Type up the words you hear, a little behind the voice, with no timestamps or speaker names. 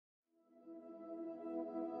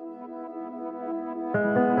Hey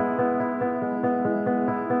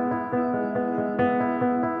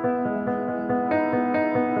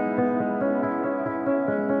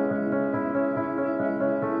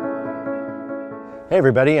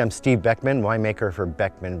everybody, I'm Steve Beckman, winemaker for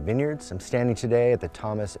Beckmen Vineyards. I'm standing today at the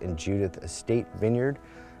Thomas and Judith Estate Vineyard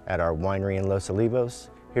at our winery in Los Olivos,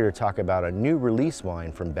 here to talk about a new release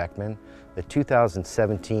wine from Beckmen, the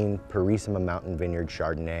 2017 Purisima Mountain Vineyard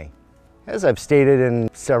Chardonnay. As I've stated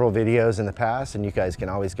in several videos in the past, and you guys can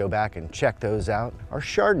always go back and check those out, our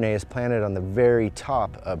Chardonnay is planted on the very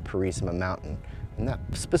top of Purisima Mountain. And that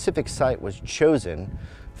specific site was chosen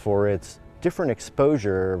for its different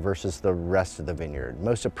exposure versus the rest of the vineyard.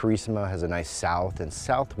 Most of Purisima has a nice south and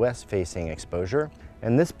southwest facing exposure,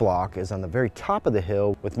 and this block is on the very top of the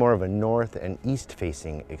hill with more of a north and east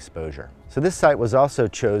facing exposure. So this site was also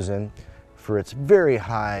chosen for its very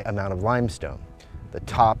high amount of limestone. The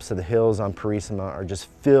tops of the hills on Purisima are just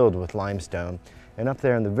filled with limestone, and up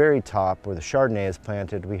there in the very top where the Chardonnay is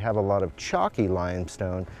planted, we have a lot of chalky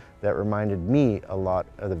limestone that reminded me a lot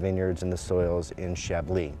of the vineyards and the soils in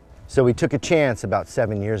Chablis. So we took a chance about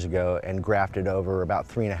 7 years ago and grafted over about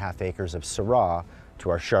 3.5 acres of Syrah to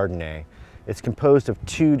our Chardonnay. It's composed of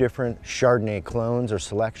 2 different Chardonnay clones or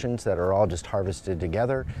selections that are all just harvested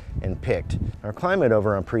together and picked. Our climate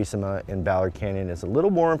over on Purisima in Ballard Canyon is a little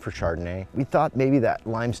warm for Chardonnay. We thought maybe that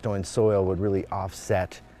limestone soil would really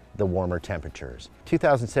offset the warmer temperatures.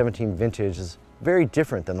 2017 vintage is very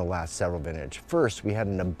different than the last several vintage. First, we had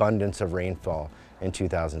an abundance of rainfall in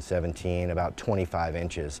 2017, about 25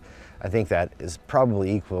 inches. I think that is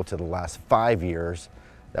probably equal to the last 5 years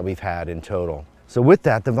that we've had in total. So with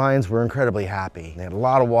that, the vines were incredibly happy. They had a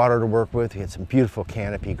lot of water to work with. We had some beautiful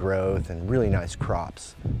canopy growth and really nice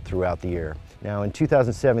crops throughout the year. Now in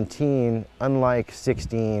 2017, unlike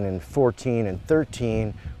 16 and 14 and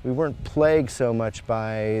 13, we weren't plagued so much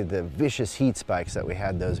by the vicious heat spikes that we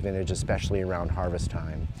had those vintages, especially around harvest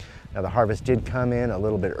time. Now the harvest did come in a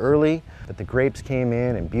little bit early, but the grapes came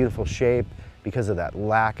in beautiful shape because of that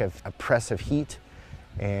lack of oppressive heat.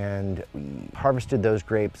 And we harvested those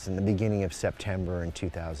grapes in the beginning of September in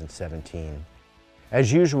 2017.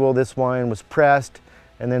 As usual, this wine was pressed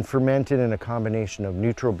and then fermented in a combination of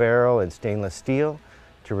neutral barrel and stainless steel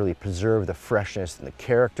to really preserve the freshness and the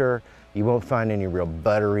character. You won't find any real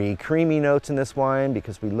buttery, creamy notes in this wine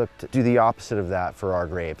because we look to do the opposite of that for our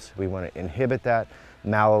grapes. We want to inhibit that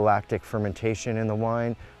malolactic fermentation in the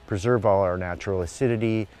wine, preserve all our natural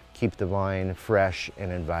acidity, keep the wine fresh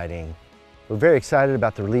and inviting. We're very excited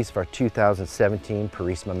about the release of our 2017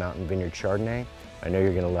 Purisima Mountain Vineyard Chardonnay. I know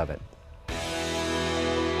you're going to love it.